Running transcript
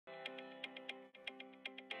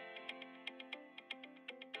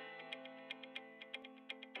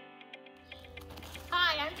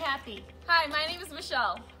Kathy. Hi, my name is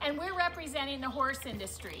Michelle. And we're representing the horse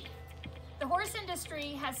industry. The horse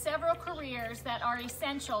industry has several careers that are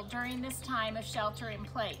essential during this time of shelter in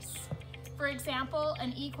place. For example,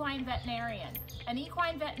 an equine veterinarian. An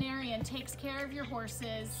equine veterinarian takes care of your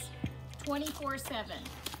horses 24/7.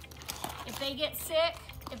 If they get sick,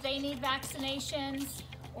 if they need vaccinations,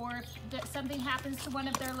 or if something happens to one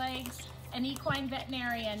of their legs, an equine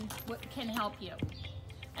veterinarian can help you.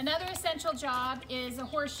 Another essential job is a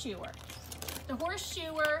horseshoer. The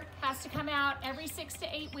horseshoer has to come out every 6 to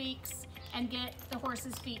 8 weeks and get the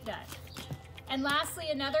horse's feet done. And lastly,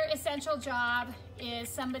 another essential job is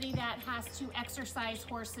somebody that has to exercise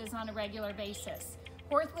horses on a regular basis.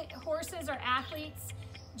 Horses are athletes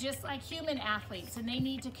just like human athletes, and they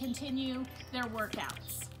need to continue their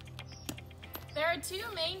workouts. There are two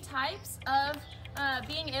main types of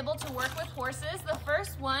being able to work with horses. The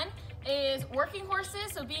first one is working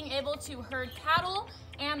horses, so being able to herd cattle,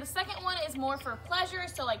 and the second one is more for pleasure,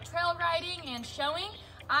 so like trail riding and showing.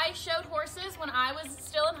 I showed horses when I was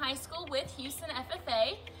still in high school with Hughson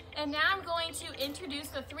FFA, and now I'm going to introduce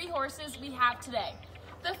the 3 horses we have today.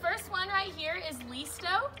 The first one right here is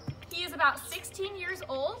Listo. He is about 16 years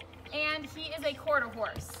old, and he is a quarter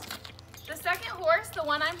horse. The second horse, the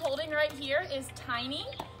one I'm holding right here, is Tiny.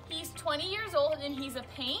 He's 20 years old and he's a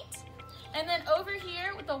paint. And then over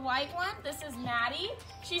here with the white one, this is Maddie.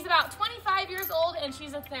 She's about 25 years old and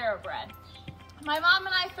she's a thoroughbred. My mom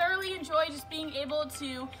and I thoroughly enjoy just being able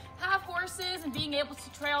to have horses and being able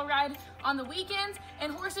to trail ride on the weekends,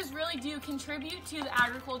 and horses really do contribute to the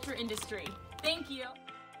agriculture industry. Thank you.